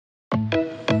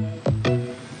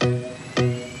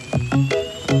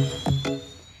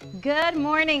Good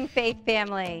morning, Faith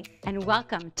family, and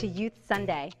welcome to Youth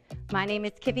Sunday. My name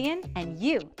is Kivian, and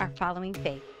you are following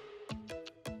Faith.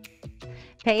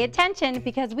 Pay attention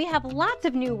because we have lots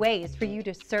of new ways for you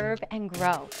to serve and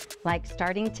grow, like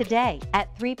starting today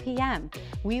at 3 p.m.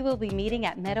 We will be meeting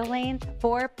at Meadow Lanes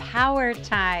for Power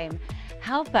Time.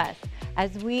 Help us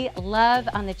as we love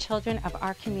on the children of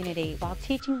our community while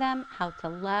teaching them how to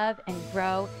love and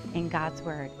grow in God's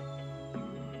Word.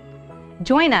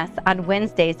 Join us on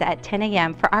Wednesdays at 10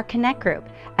 a.m. for our Connect group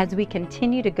as we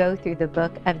continue to go through the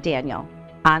book of Daniel,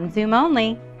 on Zoom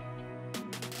only.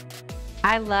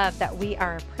 I love that we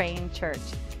are a praying church,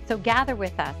 so gather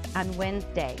with us on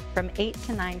Wednesday from 8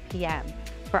 to 9 p.m.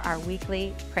 for our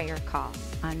weekly prayer call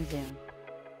on Zoom.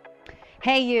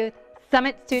 Hey youth,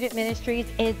 Summit Student Ministries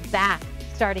is back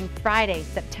starting Friday,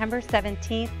 September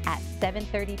 17th at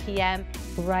 7:30 p.m.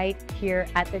 right here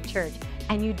at the church,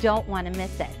 and you don't want to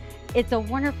miss it. It's a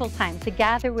wonderful time to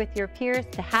gather with your peers,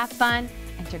 to have fun,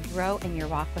 and to grow in your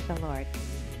walk with the Lord.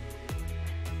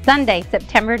 Sunday,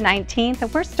 September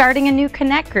 19th, we're starting a new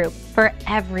Connect group for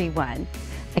everyone,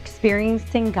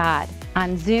 experiencing God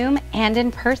on Zoom and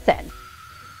in person.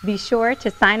 Be sure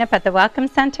to sign up at the Welcome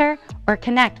Center or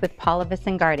connect with Paula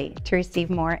Visengardi to receive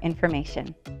more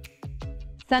information.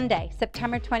 Sunday,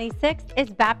 September 26th is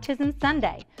Baptism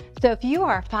Sunday. So if you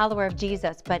are a follower of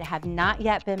Jesus but have not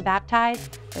yet been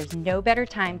baptized, there's no better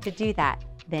time to do that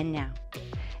than now.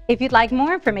 If you'd like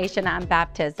more information on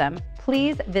baptism,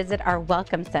 please visit our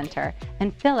Welcome Center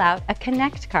and fill out a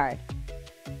Connect card.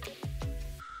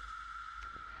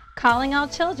 Calling all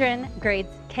children,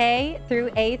 grades K through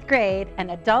 8th grade,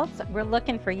 and adults, we're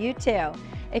looking for you too.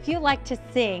 If you like to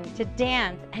sing, to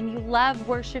dance, and you love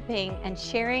worshiping and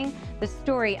sharing the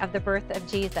story of the birth of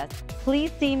Jesus,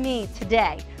 please see me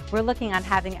today. We're looking on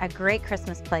having a great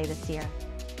Christmas play this year.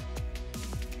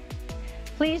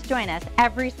 Please join us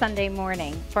every Sunday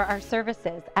morning for our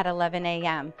services at 11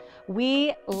 a.m.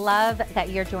 We love that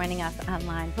you're joining us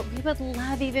online, but we would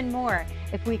love even more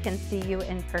if we can see you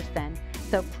in person.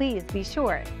 So please be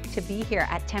sure to be here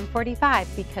at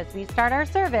 10:45 because we start our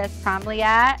service promptly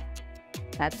at,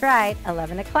 that's right,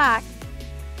 11 o'clock.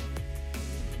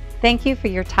 Thank you for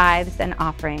your tithes and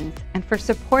offerings and for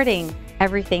supporting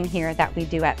everything here that we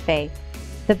do at Faith.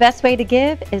 The best way to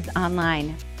give is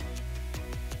online.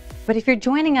 But if you're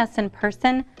joining us in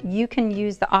person, you can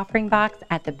use the offering box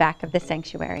at the back of the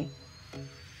sanctuary.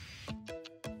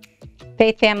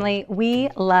 Faith family, we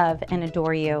love and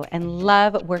adore you and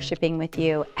love worshiping with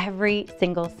you every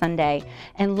single Sunday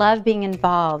and love being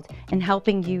involved in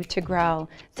helping you to grow.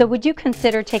 So would you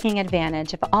consider taking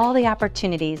advantage of all the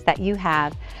opportunities that you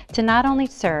have to not only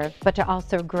serve, but to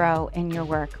also grow in your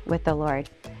work with the Lord?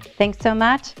 Thanks so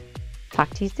much.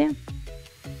 Talk to you soon.